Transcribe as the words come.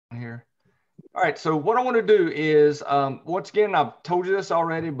All right, so what I want to do is, once again, I've told you this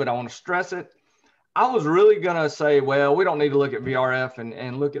already, but I want to stress it. I was really going to say, well, we don't need to look at VRF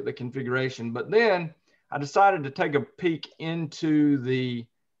and look at the configuration, but then I decided to take a peek into the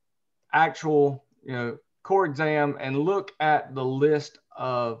actual, core exam and look at the list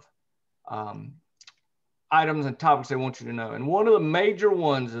of items and topics they want you to know. And one of the major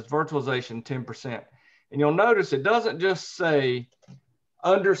ones is virtualization 10%. And you'll notice it doesn't just say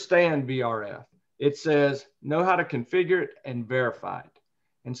understand VRF. It says know how to configure it and verify it.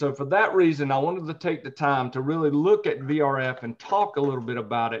 And so for that reason, I wanted to take the time to really look at VRF and talk a little bit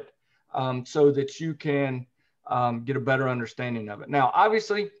about it so that you can get a better understanding of it. Now,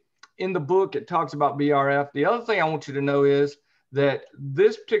 obviously, in the book, it talks about VRF. The other thing I want you to know is that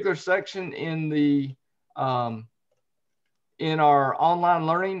this particular section in our online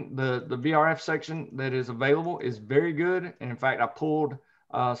learning, the VRF section that is available is very good. And in fact, I pulled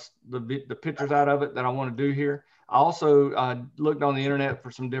the pictures out of it that I want to do here. I also looked on the internet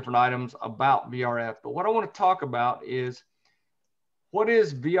for some different items about VRF. But what I want to talk about is what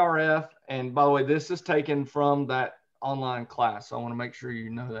is VRF? And by the way, this is taken from that online class. So I want to make sure you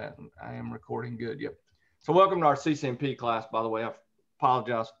know that. I am recording good. Yep. So welcome to our CCNP class, by the way. I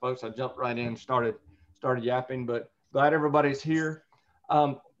apologize, folks. I jumped right in and started yapping, but glad everybody's here.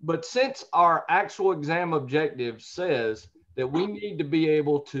 But since our actual exam objective says that we need to be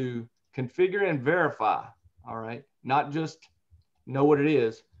able to configure and verify, all right, not just know what it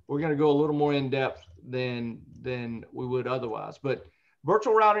is, we're going to go a little more in depth than we would otherwise. But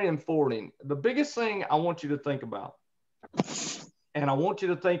virtual routing and forwarding, the biggest thing I want you to think about, and I want you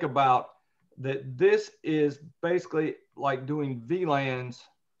to think about that this is basically like doing VLANs,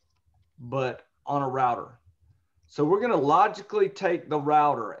 but on a router. So we're going to logically take the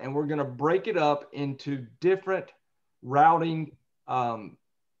router and we're going to break it up into different routing,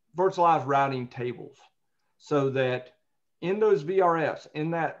 virtualized routing tables, so that in those VRFs, in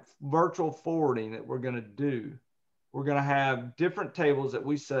that virtual forwarding that we're going to do, we're going to have different tables that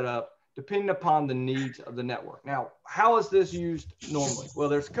we set up depending upon the needs of the network. Now, how is this used normally? Well,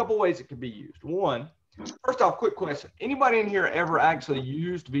 there's a couple ways it could be used. One, first off, quick question. Anybody in here ever actually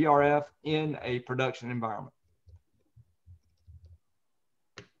used VRF in a production environment?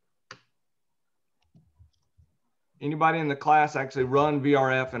 Anybody in the class actually run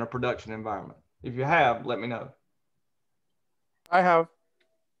VRF in a production environment? If you have, let me know. I have.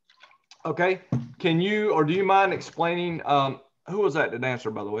 Okay. Can you, or do you mind explaining, who was that answer,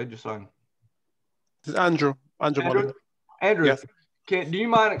 by the way, just so This is Andrew. Andrew? Yes. Do you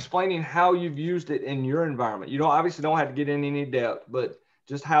mind explaining how you've used it in your environment? You obviously don't have to get in any depth, but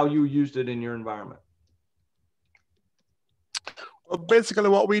just how you used it in your environment. Well, basically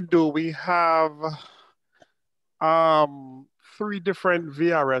what we do, we have 3 different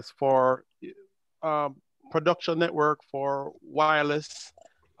VRS for production network, for wireless,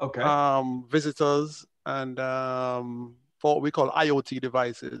 visitors, and for what we call IoT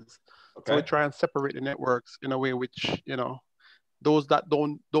devices. Okay. So we try and separate the networks in a way which, those that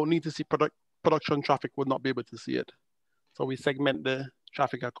don't need to see production traffic would not be able to see it. So we segment the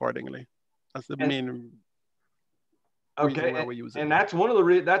traffic accordingly. That's the main reason why we use it. And that's one of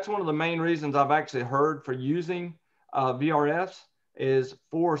the main reasons I've actually heard for using VRFs is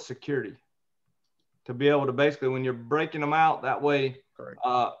for security. To be able to basically, when you're breaking them out that way,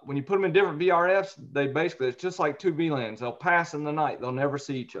 when you put them in different VRFs, it's just like 2 VLANs. They'll pass in the night. They'll never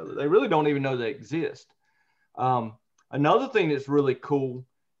see each other. They really don't even know they exist. Another thing that's really cool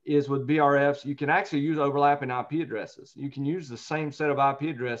is with VRFs, you can actually use overlapping IP addresses. You can use the same set of IP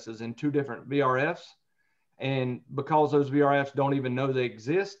addresses in 2 different VRFs. And because those VRFs don't even know they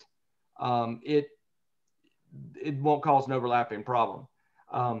exist, it won't cause an overlapping problem.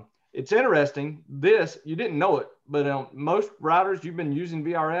 It's interesting, you didn't know it, but on most routers you've been using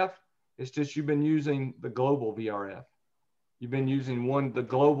VRF, it's just you've been using the global VRF. You've been using the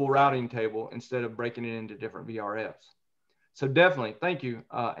global routing table instead of breaking it into different VRFs. So definitely, thank you,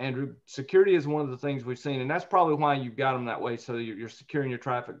 Andrew. Security is one of the things we've seen, and that's probably why you've got them that way, so you're securing your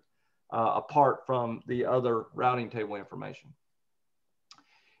traffic apart from the other routing table information.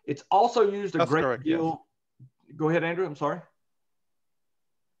 It's also used a great deal. Yes. Go ahead, Andrew, I'm sorry.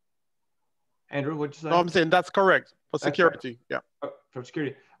 Andrew, what'd you say? No, I'm saying that's correct for security. Yeah. For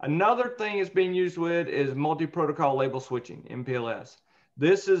security. Another thing it's being used with is multi-protocol label switching, MPLS.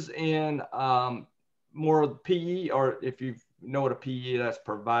 This is in more of PE, or if you know what a PE is, that's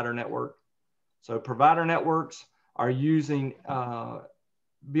provider network. So provider networks are using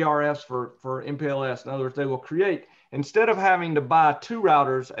VRFs for MPLS. In other words, they will create, instead of having to buy 2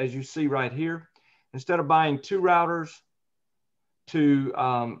 routers, as you see right here, instead of buying 2 routers,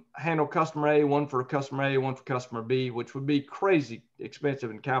 to handle customer A, one for customer A, one for customer B, which would be crazy expensive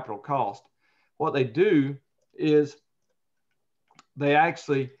and capital cost. What they do is they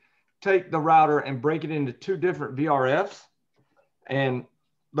actually take the router and break it into two different VRFs, and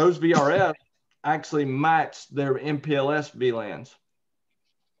those VRFs actually match their MPLS VLANs.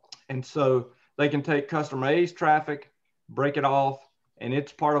 And so they can take customer A's traffic, break it off, and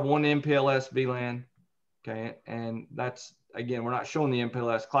it's part of one MPLS VLAN. Okay, and that's, again, we're not showing the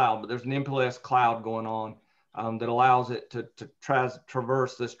MPLS cloud, but there's an MPLS cloud going on that allows it to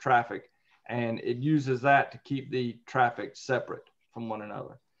traverse this traffic, and it uses that to keep the traffic separate from one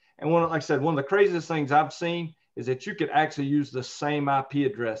another. And like I said, one of the craziest things I've seen is that you could actually use the same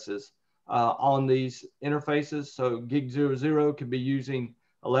IP addresses on these interfaces. So gig 00 could be using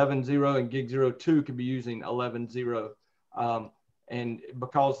 11.0 and gig 02 could be using 11.0. And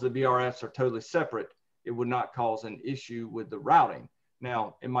because the VRFs are totally separate, it would not cause an issue with the routing.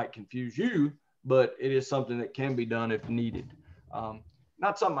 Now, it might confuse you, but it is something that can be done if needed.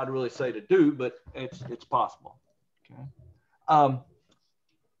 Not something I'd really say to do, but it's possible. Okay.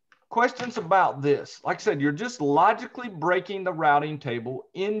 Questions about this? Like I said, you're just logically breaking the routing table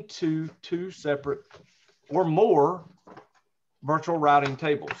into two separate or more virtual routing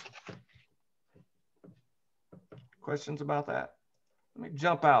tables. Questions about that? Let me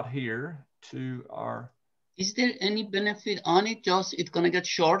jump out here to our. Is there any benefit on it? Just it's gonna get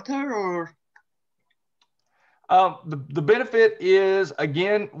shorter, or? The benefit is,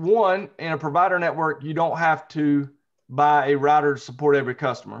 again, one, in a provider network, you don't have to buy a router to support every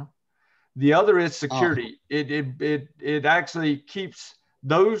customer. The other is security. It actually keeps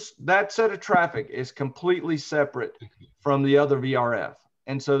that set of traffic is completely separate from the other VRF,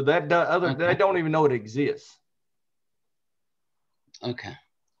 and so they don't even know it exists. Okay.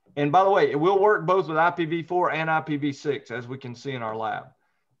 And by the way, it will work both with IPv4 and IPv6, as we can see in our lab.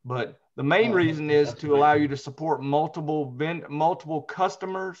 But the main reason is to allow you to support multiple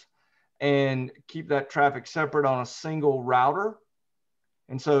customers and keep that traffic separate on a single router.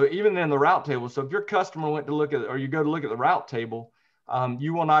 And so even in the route table, so if your customer went to look at, or you go to look at the route table,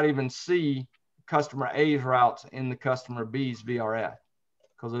 you will not even see customer A's routes in the customer B's VRF,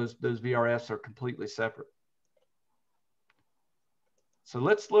 because those VRFs are completely separate. So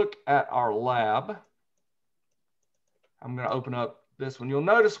let's look at our lab. I'm going to open up this one. You'll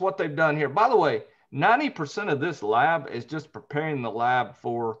notice what they've done here. By the way, 90% of this lab is just preparing the lab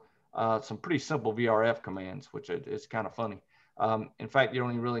for some pretty simple VRF commands, which is kind of funny. In fact, you don't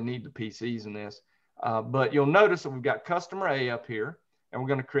even really need the PCs in this. But you'll notice that we've got customer A up here, and we're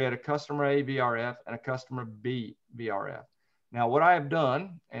going to create a customer A VRF and a customer B VRF. Now, what I have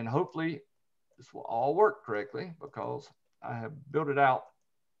done, and hopefully this will all work correctly because I have built it out.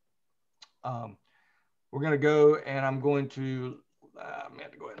 We're going to go, and I'm going to, I'm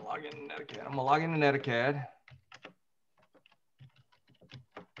going to go ahead and log in Netacad. I'm going to log into Netacad.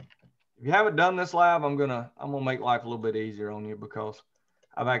 If you haven't done this lab, I'm gonna make life a little bit easier on you, because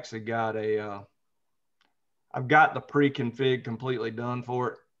I've actually got I've got the pre-config completely done for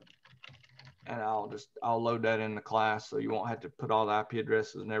it, and I'll load that in the class, so you won't have to put all the IP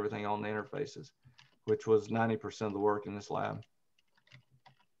addresses and everything on the interfaces, which was 90% of the work in this lab.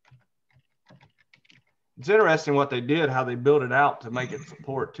 It's interesting what they did, how they built it out to make it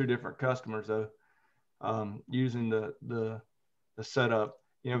support two different customers, though, using the setup.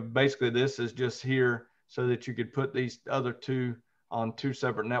 You know, basically this is just here so that you could put these other two on two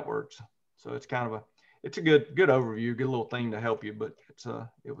separate networks. So it's kind of it's a good overview, good little thing to help you, but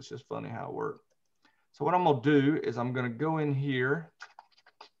it was just funny how it worked. So what I'm gonna do is I'm gonna go in here,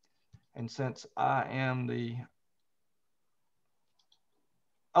 and since I am the,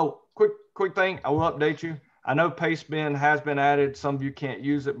 quick thing, I will update you. I know Pastebin has been added. Some of you can't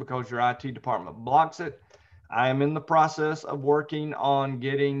use it because your IT department blocks it. I am in the process of working on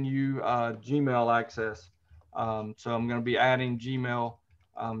getting you Gmail access. So I'm going to be adding Gmail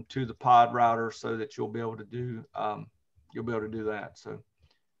to the pod router so that you'll be able to do that. So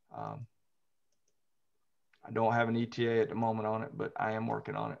I don't have an ETA at the moment on it, but I am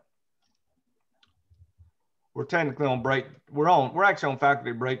working on it. We're technically on break. We're actually on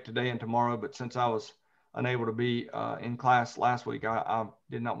faculty break today and tomorrow, but since I was unable to be in class last week, I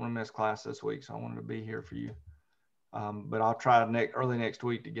did not want to miss class this week, so I wanted to be here for you. But I'll try early next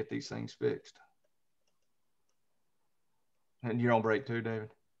week to get these things fixed. And you're on break too, David?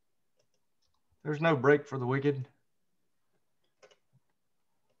 There's no break for the wicked.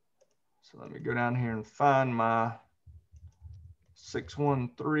 So let me go down here and find my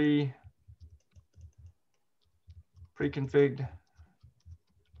 613 pre-configured.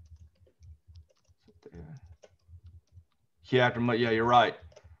 Yeah, yeah, you're right.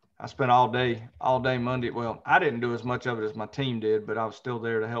 I spent all day Monday. Well, I didn't do as much of it as my team did, but I was still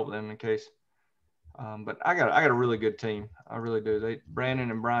there to help them in case. But I got a really good team. I really do.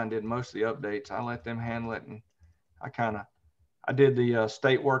 Brandon and Brian did most of the updates. I let them handle it, and I did the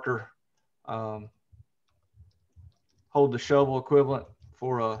state worker hold the shovel equivalent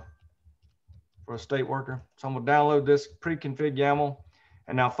for a state worker. So I'm gonna download this pre-config YAML.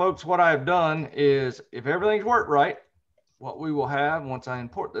 And now, folks, what I have done is, if everything's worked right, what we will have once I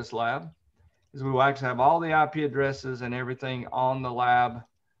import this lab is we will actually have all the IP addresses and everything on the lab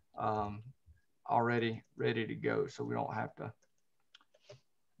already ready to go. So we don't have to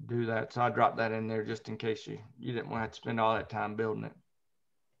do that. So I dropped that in there just in case you didn't want to have to spend all that time building it.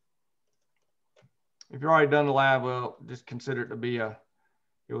 If you've already done the lab, well, just consider it to be it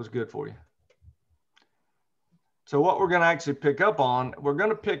was good for you. So what we're going to actually pick up on,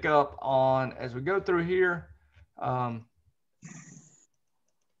 as we go through here.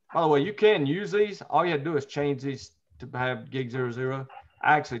 By the way, you can use these. All you have to do is change these to have gig 00.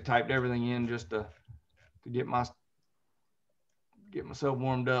 I actually typed everything in just to get myself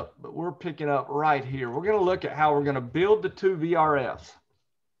warmed up, but we're picking up right here. We're going to look at how we're going to build the two VRFs.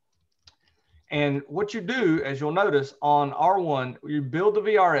 And what you do, as you'll notice on R1, you build the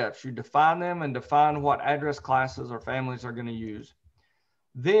VRFs, you define them and define what address classes or families are going to use.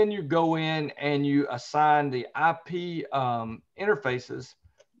 Then you go in and you assign the IP interfaces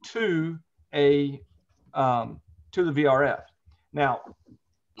to the VRF. Now,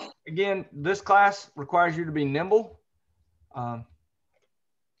 again, this class requires you to be nimble. Oh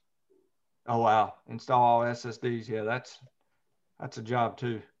wow, install all SSDs. Yeah, that's a job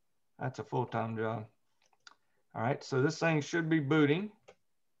too. That's a full-time job. All right, so this thing should be booting.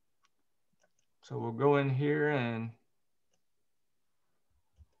 So we'll go in here and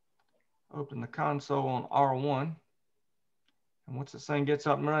open the console on R1. And once this thing gets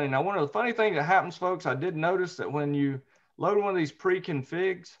up and running, now one of the funny things that happens, folks, I did notice that when you load one of these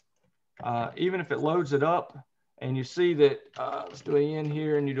pre-configs, even if it loads it up and you see that, let's do an in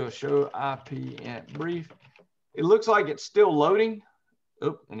here and you do a show IP int brief, it looks like it's still loading.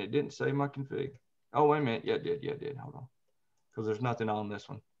 Oh, and it didn't save my config. Oh, wait a minute. Yeah, it did. Yeah, it did. Hold on. Because there's nothing on this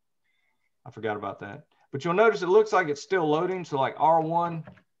one. I forgot about that. But you'll notice it looks like it's still loading. So like R1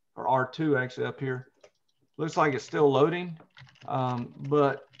 or R2 actually up here, looks like it's still loading.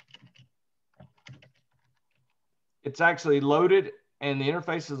 But it's actually loaded and the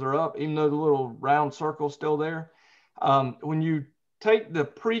interfaces are up, even though the little round circle's still there. When you take the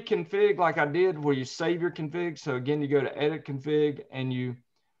pre-config like I did where you save your config. So again, you go to edit config and you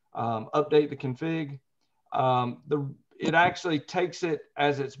update the config. It actually takes it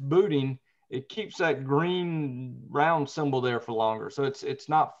as it's booting. It keeps that green round symbol there for longer. So it's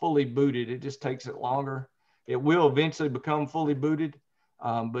not fully booted. It just takes it longer. It will eventually become fully booted,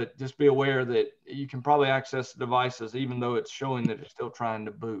 but just be aware that you can probably access the devices even though it's showing that it's still trying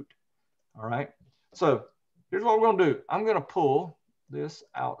to boot. All right. So here's what we're going to do. I'm going to pull this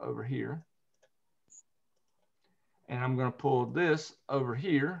out over here. And I'm going to pull this over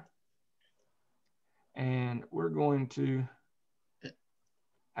here. And we're going to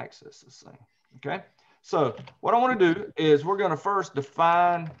access this thing. Okay. So what I want to do is we're going to first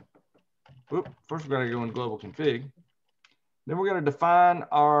define, first we're going to go in global config. Then we're going to define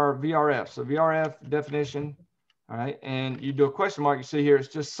our VRF. So VRF definition. All right. And you do a question mark. You see here, it's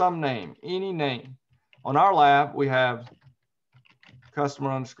just some name, any name. On our lab, we have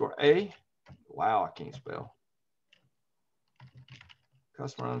customer_A. Wow, I can't spell.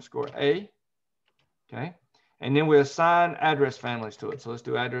 Customer_A. Okay. And then we assign address families to it. So let's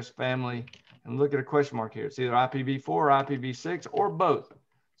do address family and look at a question mark here. It's either IPv4 or IPv6 or both.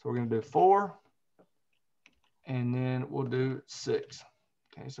 So we're going to do 4 and then we'll do 6.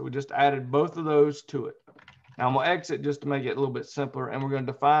 Okay. So we just added both of those to it. Now I'm going to exit just to make it a little bit simpler. And we're going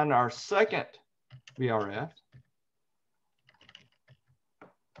to define our second VRF.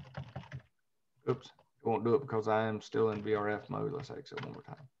 Oops, it won't do it because I am still in VRF mode. Let's exit one more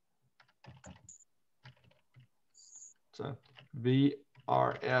time. So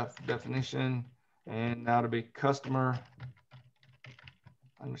VRF definition, and now to be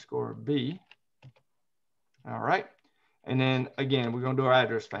customer_B. All right. And then again, we're going to do our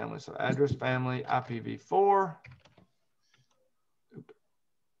address family. So address family IPv4.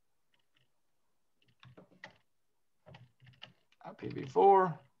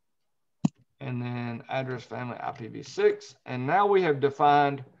 IPv4. And then address family IPv6. And now we have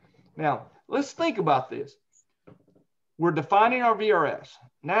defined, now let's think about this. We're defining our VRFs.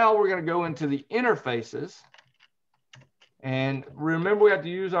 Now we're going to go into the interfaces. And remember, we have to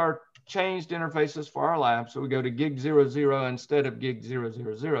use our changed interfaces for our lab. So we go to gig 00 instead of gig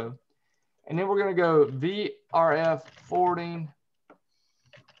 000. And then we're going to go VRF forwarding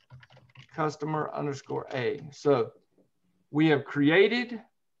customer underscore A. So we have created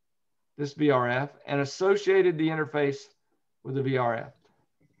this VRF and associated the interface with the VRF.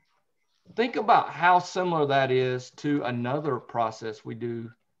 Think about how similar that is to another process we do.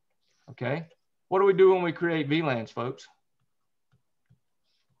 Okay. What do we do when we create VLANs, folks?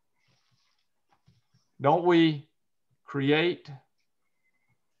 Don't we create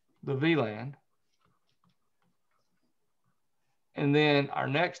the VLAN? And then our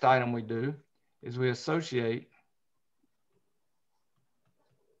next item we do is we associate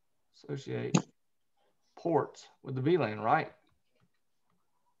ports with the VLAN, right?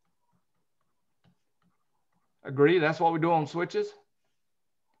 Agree? That's what we do on switches.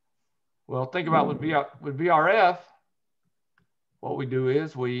 Well, think about with VRF, what we do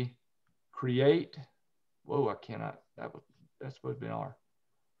is we create, whoa, I cannot, that's supposed to be an R.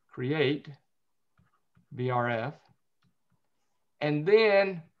 Create VRF, and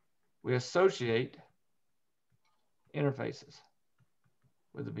then we associate interfaces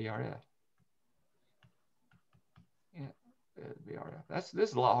with the VRF. Yeah, VRF. This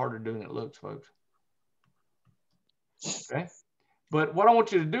is a lot harder to do than it looks, folks. Okay. But what I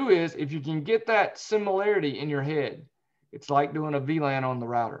want you to do is, if you can get that similarity in your head, it's like doing a VLAN on the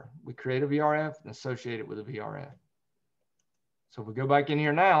router. We create a VRF and associate it with a VRF. So if we go back in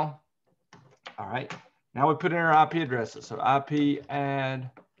here now, all right, now we put in our IP addresses. So IP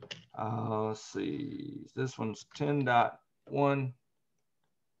add, let's see, this one's 10.1.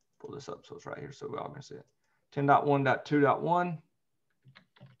 Pull this up so it's right here so we all can see it. 10.1.2.1.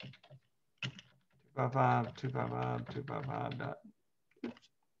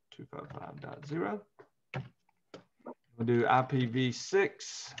 255.255.255.0. We'll do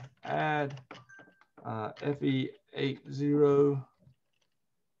IPv6 add FE80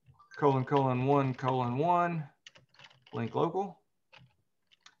 ::1:1 link local.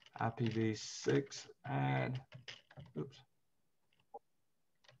 IPv6 add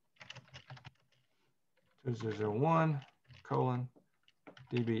 2001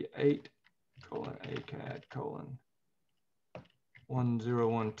 :DB8 :ACAD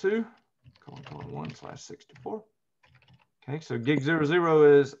 :1012:1/64. Okay, so gig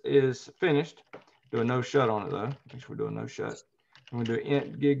 00 is finished. Do a no shut on it though. Make sure we do a no shut. I'm going to do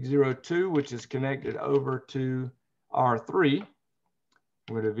int gig 02, which is connected over to R3.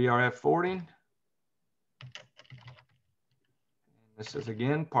 We're going to do VRF forwarding. This is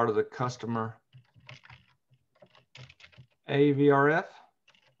again part of the customer A VRF.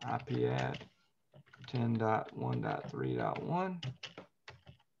 IP add 10.1.3.1.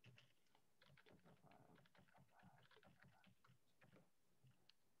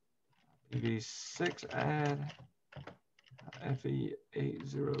 IPv6 add FE80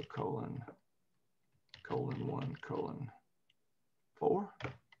 ::1:4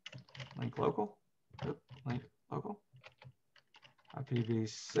 link local. Link local.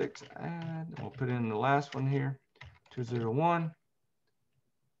 IPv6 add. We'll put in the last one here. 201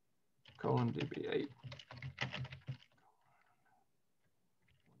 :DB8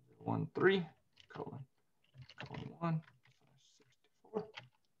 13 :1/64.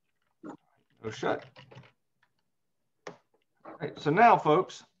 No shut. All right, so now,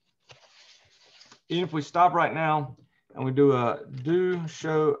 folks, even if we stop right now and we do a do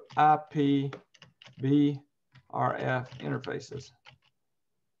show IP VRF interfaces,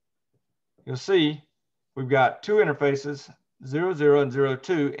 you'll see we've got two interfaces, 00 and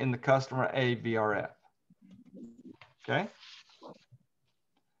 02 in the customer A VRF. Okay.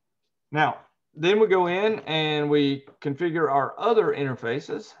 Now, then we go in and we configure our other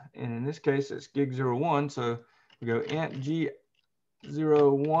interfaces. And in this case, it's gig 01. So we go int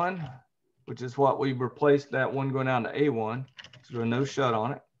G01, which is what we replaced that one going down to A1. So go no shut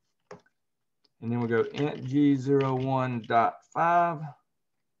on it. And then we go int G01.5.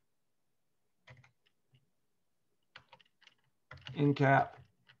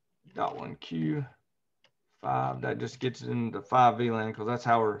 incap.1q 5. That just gets it into 5 VLAN because that's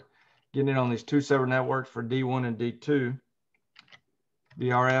how we're getting it on these two separate networks for D1 and D2.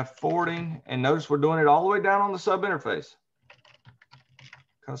 VRF forwarding, and notice we're doing it all the way down on the sub interface.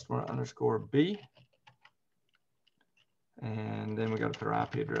 Customer underscore B. And then we got to put our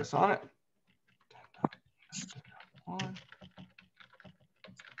IP address on it. 10.1.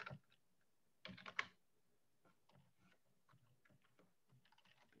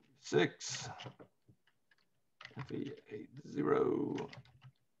 6 FE80.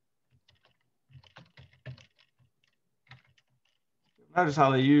 Notice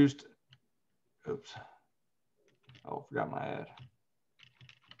how they used Oops. Oh, forgot my ad.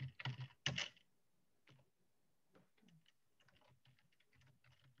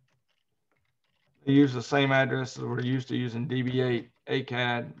 They use the same address that we're used to using DB8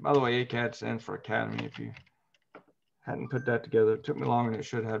 ACAD. By the way, ACAD stands for Academy. If you hadn't put that together, it took me longer than it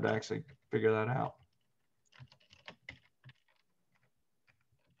should have to actually figure that out.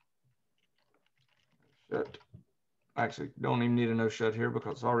 Shut. Actually, don't even need a no shut here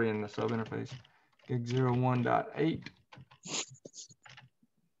because it's already in the sub interface. Gig 01.8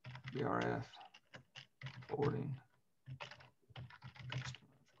 VRF forwarding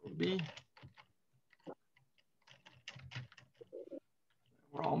B.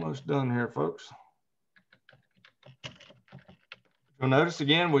 We're almost done here, folks. You'll notice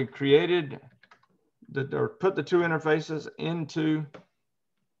again, we created or put the two interfaces into.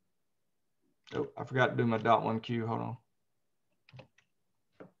 Oh, I forgot to do my .1Q. Hold on.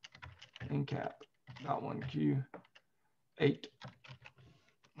 Encap .1Q 8.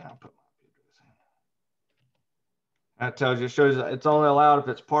 Now I'll put my address in. That tells you, shows it's only allowed if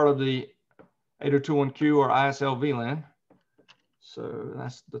it's part of the 8021Q or ISL VLAN. So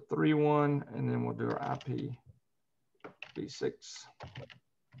that's the 3.1, and then we'll do our IPv6.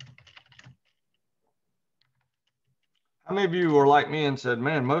 How many of you were like me and said,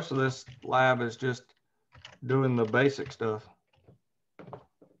 man, most of this lab is just doing the basic stuff?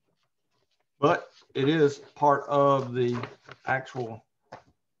 But it is part of the actual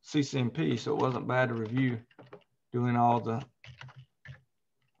CCNP, so it wasn't bad to review doing all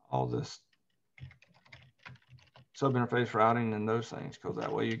this sub-interface routing and those things, because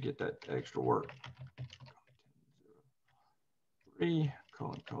that way you get that extra work.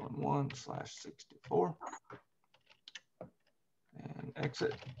 3::1/64 and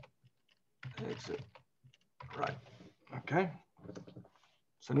exit, right. Okay.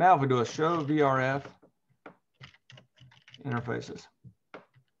 So now if we do a show VRF interfaces,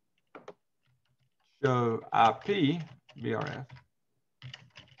 show IP VRF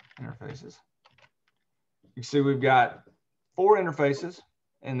interfaces, you see we've got 4 interfaces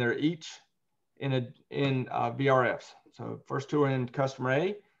and they're each in VRFs. So first 2 are in customer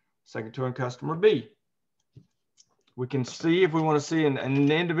A, second 2 in customer B. We can see if we want to see an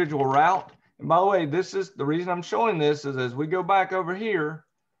individual route. And by the way, this is the reason I'm showing this is as we go back over here,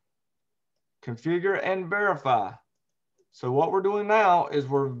 configure and verify. So what we're doing now is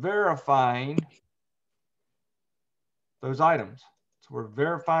we're verifying those items. So we're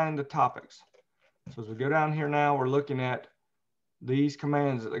verifying the topics. So as we go down here now, we're looking at these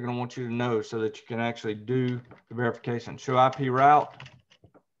commands that they're going to want you to know so that you can actually do the verification. Show IP route,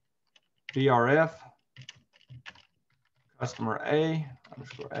 VRF, customer A,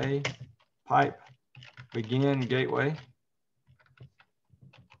 _A, pipe, begin gateway.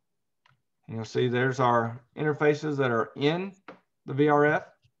 And you'll see there's our interfaces that are in the VRF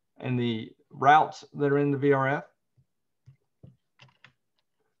and the routes that are in the VRF.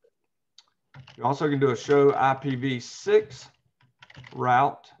 You also can do a show IPv6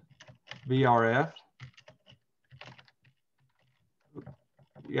 route VRF.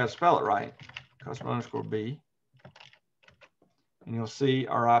 You got to spell it right, customer _B. And you'll see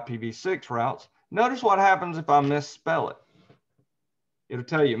our IPv6 routes. Notice what happens if I misspell it. It'll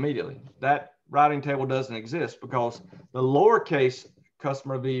tell you immediately. That routing table doesn't exist because the lowercase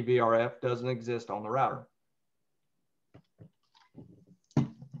customer B VRF doesn't exist on the router.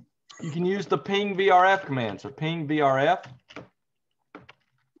 You can use the ping VRF command. So ping VRF,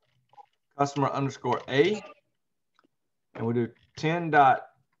 customer _A, and we do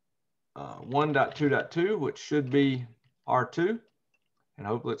 10.1.2.2, which should be R2, and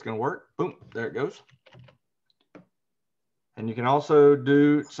hopefully it's going to work. Boom, there it goes. And you can also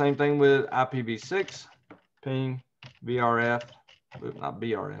do the same thing with IPv6, ping VRF, not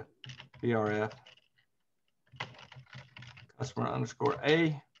BRF, VRF, customer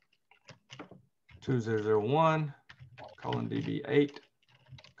 _A, 2001:DB8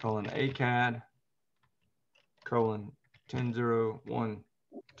 :ACAD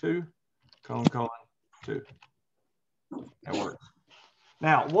 :10.0.1.2 : 2. That works.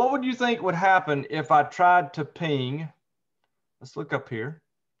 Now, what would you think would happen if I tried to ping? Let's look up here.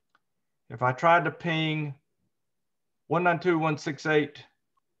 If I tried to ping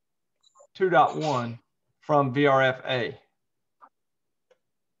 192.168.2.1 from VRF-A,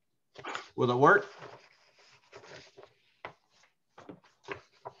 will it work?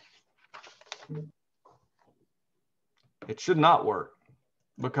 It should not work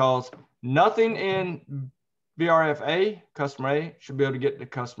because nothing in VRF-A, customer A, should be able to get to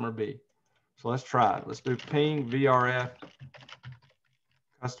customer B. So let's try it. Let's do ping VRF,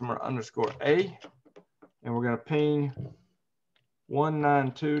 customer underscore A, and we're going to ping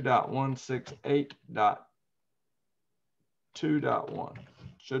 192.168.2.1.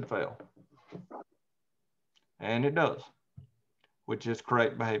 Should fail. And it does, which is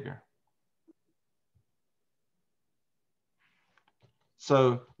correct behavior.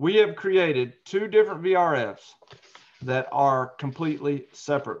 So we have created two different VRFs that are completely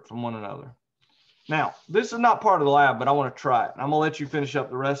separate from one another. Now, this is not part of the lab, but I want to try it. I'm going to let you finish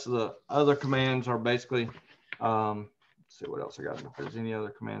up the rest of the other commands, or basically, let's see what else I got. If there's any other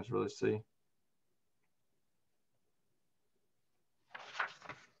commands to really see.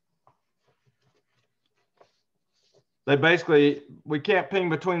 They basically, we can't ping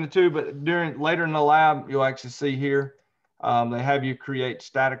between the two, but later in the lab, you'll actually see here, they have you create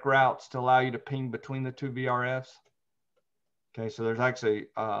static routes to allow you to ping between the two VRFs. Okay, so there's actually,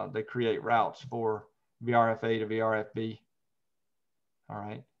 they create routes for VRF A to VRF B. All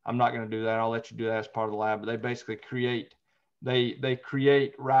right, I'm not going to do that. I'll let you do that as part of the lab, but they basically create, they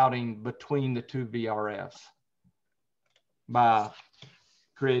create routing between the two VRFs by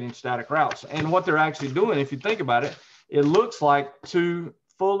creating static routes. And what they're actually doing, if you think about it, it looks like two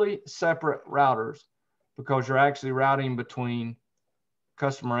fully separate routers, because you're actually routing between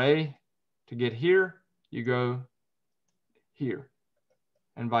customer A to get here, you go here,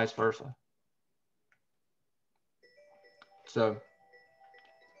 and vice versa. So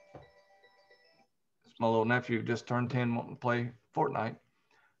my little nephew just turned 10, wanting to play Fortnite.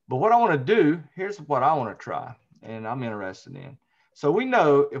 But what I want to do, here's what I want to try, and I'm interested in. So we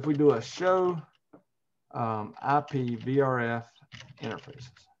know if we do a show IP VRF interfaces,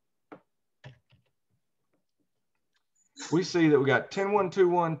 we see that we got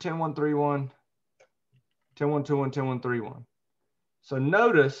 10.121, 10.131, 10.121, 10.131. So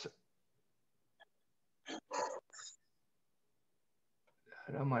notice,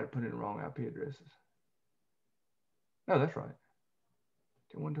 I might have put in the wrong IP addresses. No, that's right.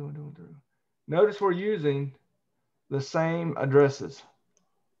 10.121, 10.131. Notice we're using the same addresses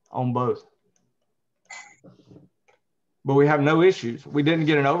on both, but we have no issues. We didn't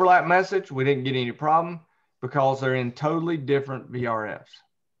get an overlap message. We didn't get any problem because they're in totally different VRFs.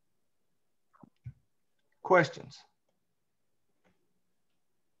 Questions?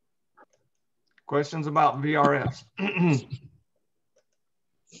 Questions about VRFs?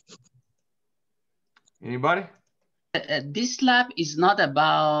 Anybody? This lab is not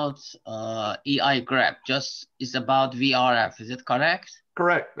about EI grep, just it's about VRF. Is it correct?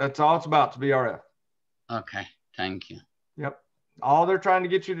 Correct. That's all it's about, to VRF. Okay, thank you. Yep. All they're trying to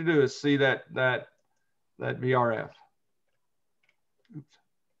get you to do is see that VRF. Oops.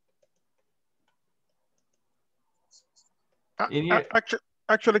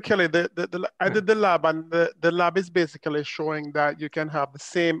 Actually, Kelly, I did the lab, and the lab is basically showing that you can have the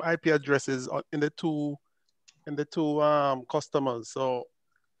same IP addresses in the two customers. So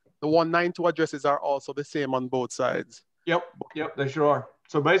the 192 addresses are also the same on both sides. Yep, they sure are.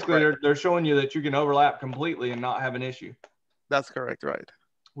 So basically, right, they're showing you that you can overlap completely and not have an issue. That's correct, right?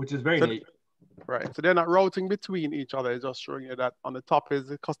 Which is very neat. Right. So they're not routing between each other. It's just showing you that on the top is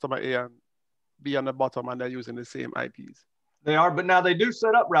the customer A and B on the bottom, and they're using the same IPs. They are, but now they do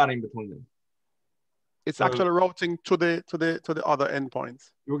set up routing between them. It's actually routing to the other endpoints.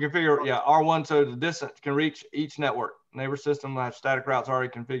 You can configure, yeah, R1, so the distance can reach each network. Neighbor system will have static routes already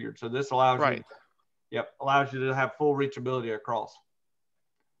configured. So this allows you, yep, allows you to have full reachability across,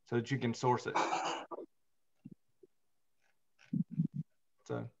 so that you can source it.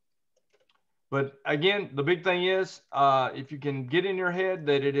 So, but again, the big thing is, if you can get in your head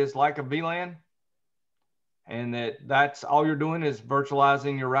that it is like a VLAN, and that's all you're doing is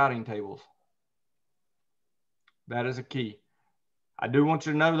virtualizing your routing tables. That is a key. I do want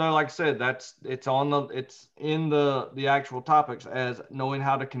you to know, though, like I said, it's in the actual topics as knowing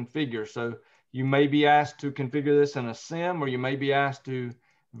how to configure. So you may be asked to configure this in a SIM, or you may be asked to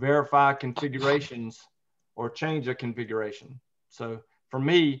verify configurations or change a configuration. So for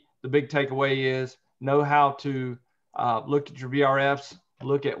me, the big takeaway is know how to look at your VRFs,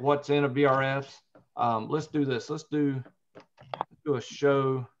 look at what's in a VRFs. Let's do this. Let's do a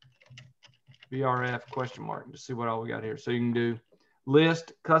show VRF question mark to see what all we got here. So you can do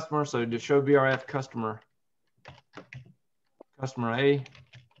list customer. So to show VRF customer A,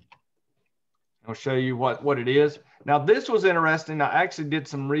 I'll show you what it is. Now this was interesting. I actually did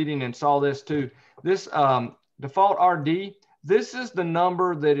some reading and saw this too. This default RD, this is the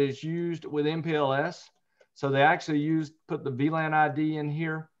number that is used with MPLS. So they actually put the VLAN ID in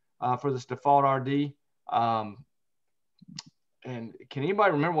here for this default RD. And can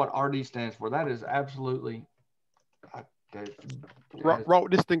anybody remember what RD stands for? That is absolutely, Okay. Route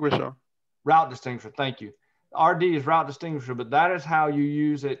distinguisher. Route distinguisher. Thank you. RD is route distinguisher, but that is how you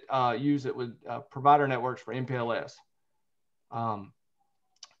use it. Use it with provider networks for MPLS.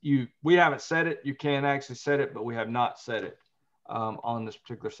 We haven't set it. You can actually set it, but we have not set it on this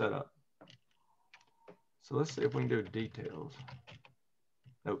particular setup. So let's see if we can do details.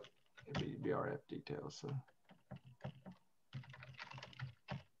 Nope, it'd be VRF details. So,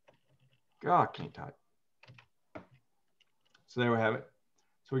 God, I can't type. So there we have it.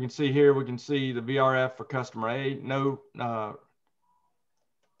 So we can see here, we can see the VRF for customer A, no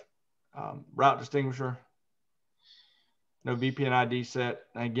route distinguisher, no VPN ID set.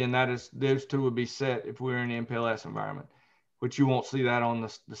 And again, those two would be set if we're in the MPLS environment, which you won't see that on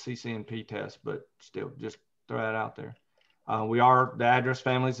the CCNP test, but still just throw that out there. The address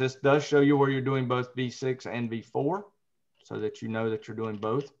families. This does show you where you're doing both V6 and V4 so that you know that you're doing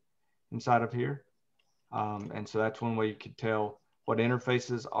both inside of here. And so that's one way you could tell what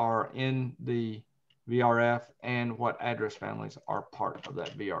interfaces are in the VRF and what address families are part of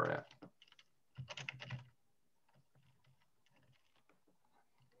that VRF.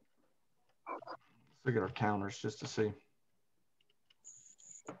 Let's look at our counters just to see.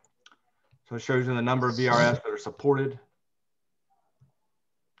 So it shows you the number of VRFs that are supported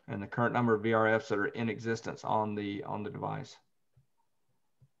and the current number of VRFs that are in existence on the device.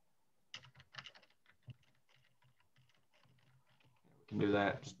 We can do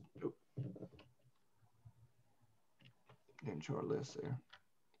that. Didn't show our list there.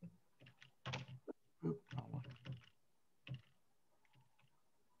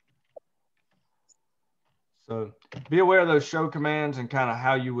 So be aware of those show commands and kind of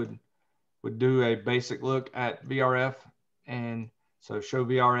how you would do a basic look at VRF. And so show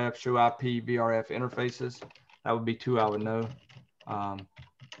VRF, show IP, VRF interfaces. That would be two I would know.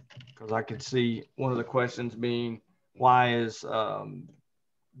 Because I could see one of the questions being, why is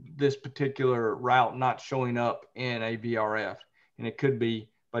this particular route not showing up in a VRF? And it could be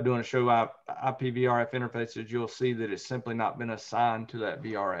by doing a show IP VRF interfaces, you'll see that it's simply not been assigned to that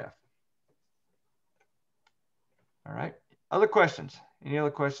VRF. All right. Other questions? Any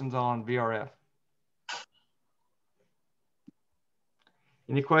other questions on VRF?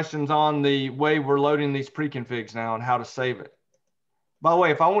 Any questions on the way we're loading these pre-configs now and how to save it? By the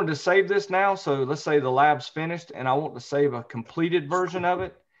way, if I wanted to save this now, so let's say the lab's finished and I want to save a completed version of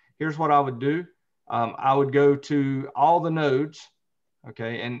it, here's what I would do. I would go to all the nodes,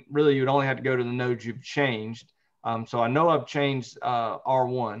 okay? And really you'd only have to go to the nodes you've changed. So I know I've changed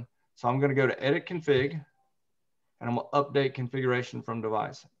R1. So I'm gonna go to edit config and I'm gonna update configuration from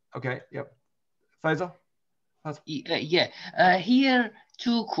device. Okay, yep. Faisal? Here,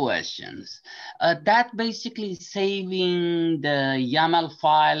 two questions. That basically saving the YAML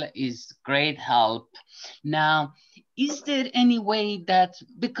file is great help. Now, is there any way that,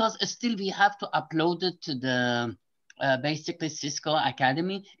 because still we have to upload it to the basically Cisco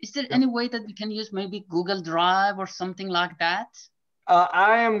Academy, is there any way that we can use maybe Google Drive or something like that?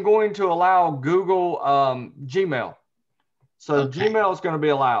 I am going to allow Google Gmail. So Gmail is going to be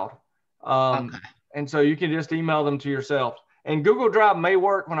allowed. Okay. And so you can just email them to yourself. And Google Drive may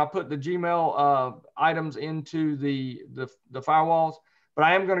work when I put the Gmail items into the firewalls, but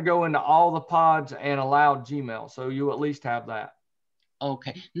I am going to go into all the pods and allow Gmail. So you at least have that.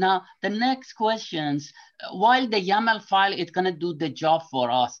 Okay. Now, the next questions, while the YAML file is going to do the job for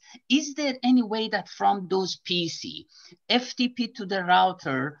us, is there any way that from those PC, FTP to the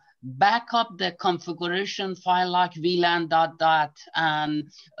router, back up the configuration file like VLAN dot and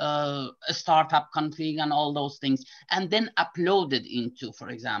startup config and all those things, and then upload it into, for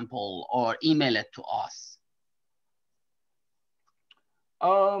example, or email it to us?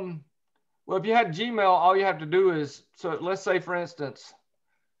 Well, if you had Gmail, all you have to do is, so let's say, for instance,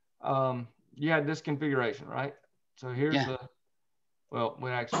 you had this configuration, right? So here's well, we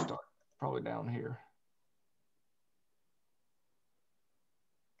actually start probably down here.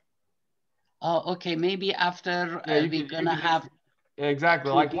 Oh, okay. Maybe after we're gonna have. Yeah,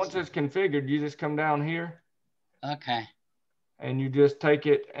 exactly. Like once it's configured, you just come down here. Okay. And you just take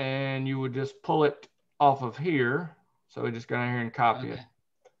it and you would just pull it off of here. So we just go down here and copy it.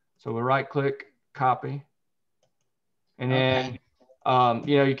 So we right click, copy. And then,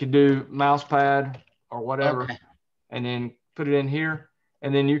 you know, you could do mouse pad or whatever, and then put it in here.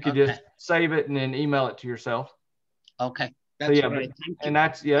 And then you could just save it and then email it to yourself. Okay. That's great. And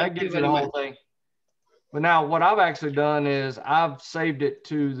that's, that gives you the whole thing. But now what I've actually done is I've saved it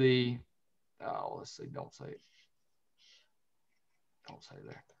to the, let's see, don't say it. Don't say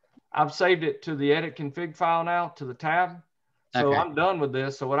there. I've saved it to the edit config file now, to the tab. So I'm done with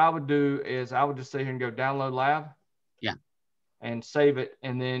this. So what I would do is I would just sit here and go download lab. Yeah. and save it.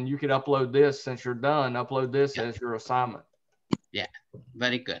 And then you could upload this since you're done, upload this as your assignment. Yeah,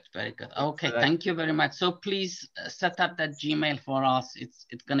 very good, very good. Okay, thank you very much. So please set up that Gmail for us. It's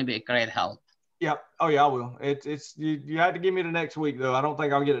going to be a great help. Yeah. Oh yeah, I will. It's you have to give me the next week though. I don't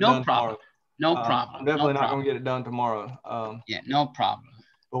think I'll get it done tomorrow. No problem. I'm definitely not going to get it done tomorrow. Yeah, no problem.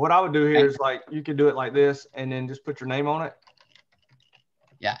 But what I would do here is like, you could do it like this and then just put your name on it.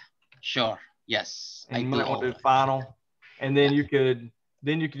 Yeah, sure. Yes. And you might want to do final. And then you could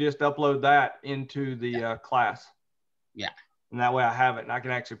just upload that into the class. Yeah. And that way I have it and I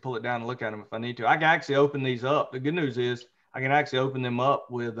can actually pull it down and look at them if I need to. I can actually open these up. The good news is I can actually open them up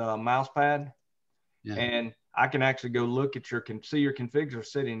with a mouse pad. Yeah. And I can actually go look at see your configs are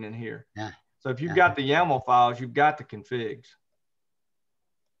sitting in here. Yeah. So if you've got the YAML files, you've got the configs.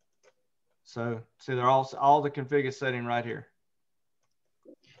 So see, they're all the config is setting right here.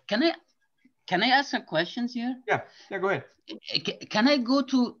 Can I ask some questions here? Yeah, go ahead. Can I go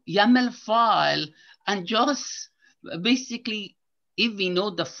to YAML file and just basically, if we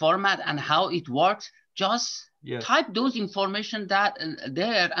know the format and how it works, just type those information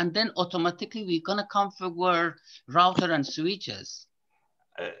there, and then automatically we're gonna configure router and switches?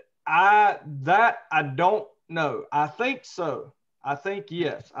 I don't know. I think so. I think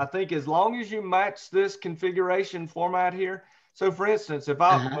yes. I think as long as you match this configuration format here. So for instance, if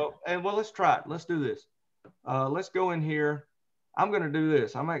let's try it. Let's do this. Let's go in here. I'm going to do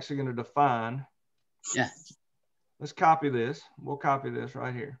this. I'm actually going to define. Yeah. Let's copy this. We'll copy this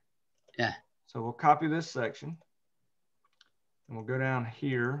right here. Yeah. So we'll copy this section. And we'll go down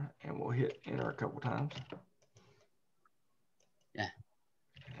here and we'll hit enter a couple times. Yeah.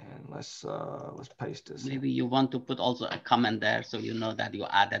 And let's paste this. Maybe you want to put also a comment there so you know that you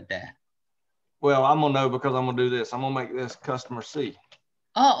added there. Well, I'm gonna know because I'm gonna do this. I'm gonna make this customer C.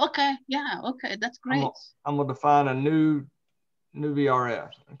 Oh, okay. Yeah, okay, that's great. I'm gonna define a new VRF.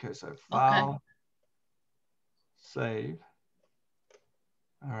 Okay, so file, save.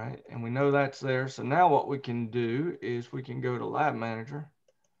 All right, and we know that's there. So now what we can do is we can go to Lab Manager.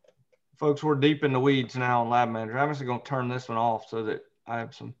 Folks, we're deep in the weeds now on Lab Manager. I'm actually gonna turn this one off so that I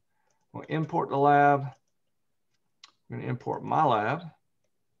have some. We'll import the lab. I'm gonna import my lab.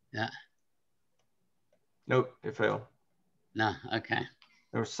 Yeah. Nope, it failed. No, okay.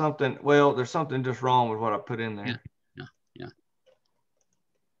 There was something, well, there's something just wrong with what I put in there. Yeah.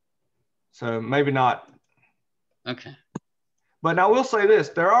 So maybe not. Okay. But I will say this,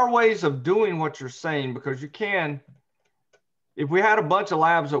 there are ways of doing what you're saying because you can, if we had a bunch of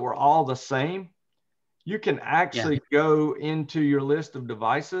labs that were all the same, you can actually go into your list of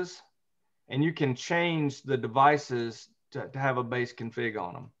devices and you can change the devices to have a base config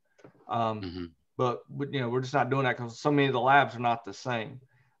on them. But we're just not doing that because so many of the labs are not the same.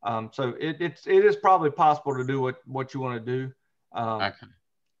 So it is probably possible to do what you want to do. I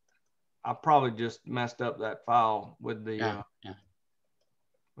probably just messed up that file with the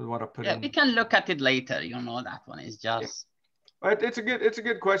with what I put in. We can look at it later. That one is just. Yeah. It's a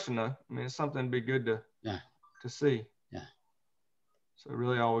good question though. I mean, it's something to be good to see. Yeah. So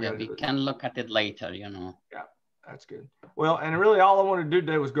really, all we got to do. We can look at it later. Yeah. That's good. Well, and really all I wanted to do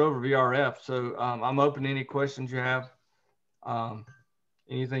today was go over VRF. So I'm open to any questions you have.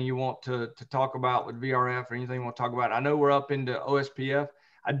 Anything you want to talk about with VRF or anything you want to talk about. I know we're up into OSPF.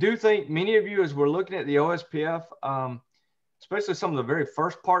 I do think many of you, as we're looking at the OSPF, especially some of the very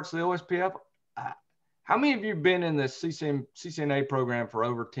first parts of the OSPF, how many of you have been in the CCNA program for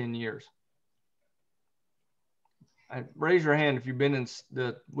over 10 years? Raise your hand if you've been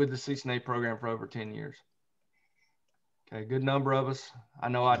with the CCNA program for over 10 years. Okay, good number of us. I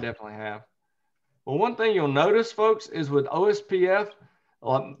know I definitely have. Well, one thing you'll notice, folks, is with OSPF,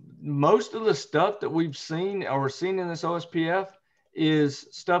 most of the stuff that we've seen or seen in this OSPF is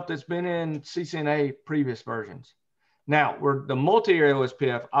stuff that's been in CCNA previous versions. Now, we're the multi-area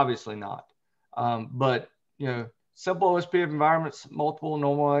OSPF, obviously not. But, simple OSPF environments, multiple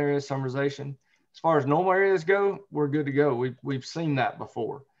normal areas, summarization. As far as normal areas go, we're good to go. We've seen that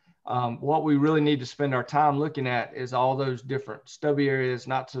before. What we really need to spend our time looking at is all those different stubby areas,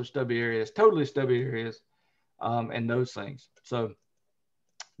 not so stubby areas, totally stubby areas, and those things. So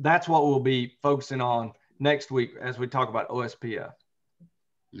that's what we'll be focusing on next week as we talk about OSPF.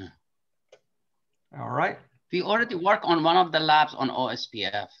 Yeah. All right. We already work on one of the labs on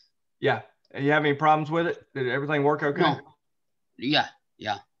OSPF. Yeah. You have any problems with it? Did everything work okay? No. Yeah.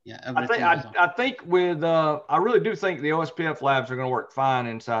 I think with I really do think the OSPF labs are going to work fine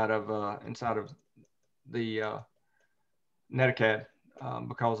inside of the Netacad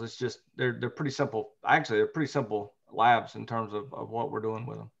because it's just they're pretty simple. Actually, they're pretty simple labs in terms of what we're doing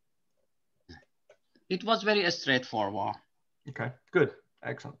with them. It was very straightforward. Okay, good.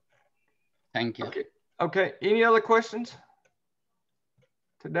 Excellent. Thank you. Okay. Okay. Any other questions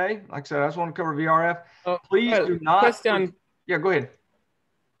today? Like I said, I just want to cover VRF. Please do not. Question. Yeah, go ahead.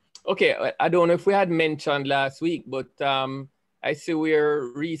 Okay, I don't know if we had mentioned last week, but I see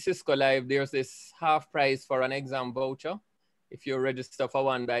we're Cisco Live. There's this half price for an exam voucher if you register for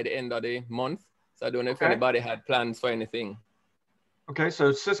one by the end of the month. So I don't know if anybody had plans for anything. Okay,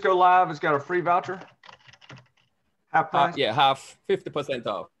 so Cisco Live has got a free voucher. Half price? Yeah, half, 50%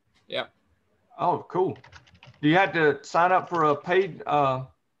 off. Yeah. Oh, cool. Do you have to sign up for a paid?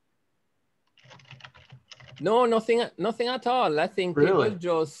 No, nothing at all. I think really? It was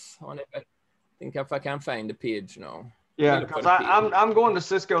just, I think if I can find the page now. Yeah, because I'm going to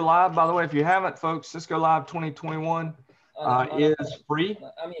Cisco Live. By the way, if you haven't, folks, Cisco Live 2021 is free.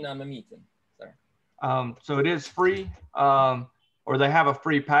 I mean, on the meeting. Sorry. So it is free, or they have a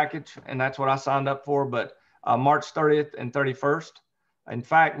free package, and that's what I signed up for. But March 30th and 31st. In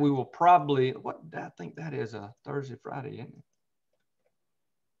fact, we will probably, I think that is a Thursday, Friday, isn't it?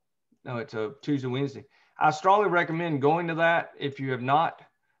 No, it's a Tuesday, Wednesday. I strongly recommend going to that if you have not,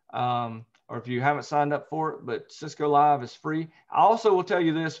 or if you haven't signed up for it, but Cisco Live is free. I also will tell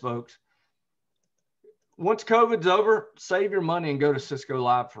you this, folks. Once COVID's over, save your money and go to Cisco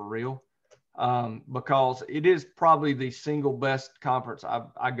Live for real, because it is probably the single best conference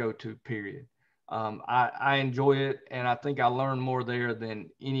I go to, period. I enjoy it, and I think I learn more there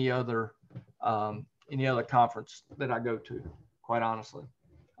than any other conference that I go to, quite honestly.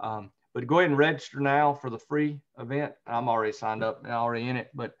 But go ahead and register now for the free event. I'm already signed up and already in it,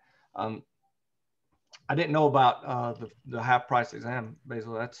 but I didn't know about the half price exam,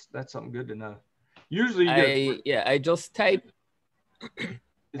 Basil. That's something good to know. Usually you get I just typed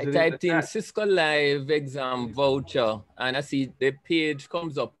in Cisco Live exam voucher, and I see the page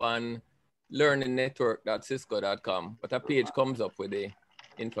comes up on learningnetwork.cisco.com, but a page comes up with the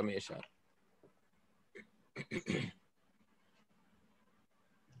information.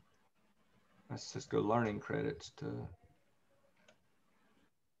 That's Cisco learning credits to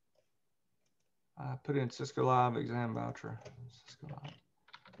put in Cisco Live exam voucher. Cisco Live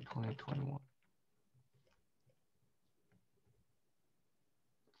 2021.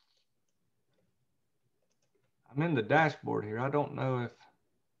 I'm in the dashboard here. I don't know if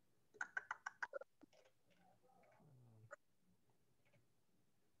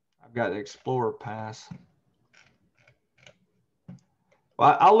I've got the Explorer Pass.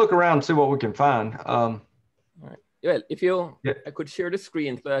 Well, I'll look around and see what we can find. All right. Well, if you, I could share the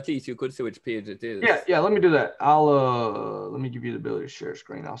screen, so at least you could see which page it is. Yeah, let me do that. Let me give you the ability to share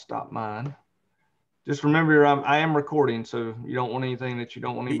screen. I'll stop mine. Just remember, I am recording, so you don't want anything that you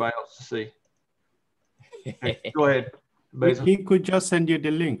don't want anybody else to see. Okay, go ahead, Basil. He could just send you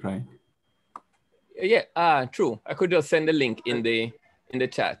the link, right? Yeah, true. I could just send the link in the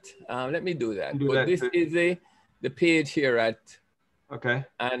chat. Let me do that. But this is the page here at. Okay.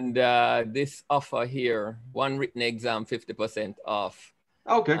 And this offer here, one written exam, 50% off.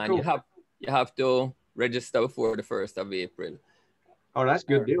 Okay, and cool. You have to register before the 1st of April. Oh, that's a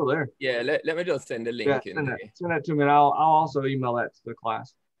good deal there. Yeah, let me just send the link in. Send that to me, and I'll also email that to the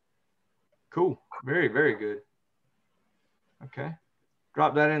class. Cool. Very, very good. Okay.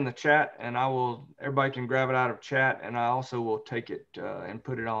 Drop that in the chat, and everybody can grab it out of chat, and I also will take it and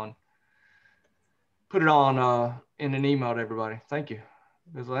put it on in an email to everybody. Thank you,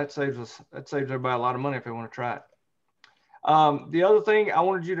 because that saves everybody a lot of money if they want to try it. The other thing I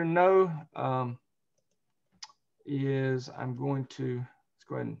wanted you to know is let's go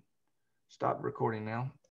ahead and stop recording now.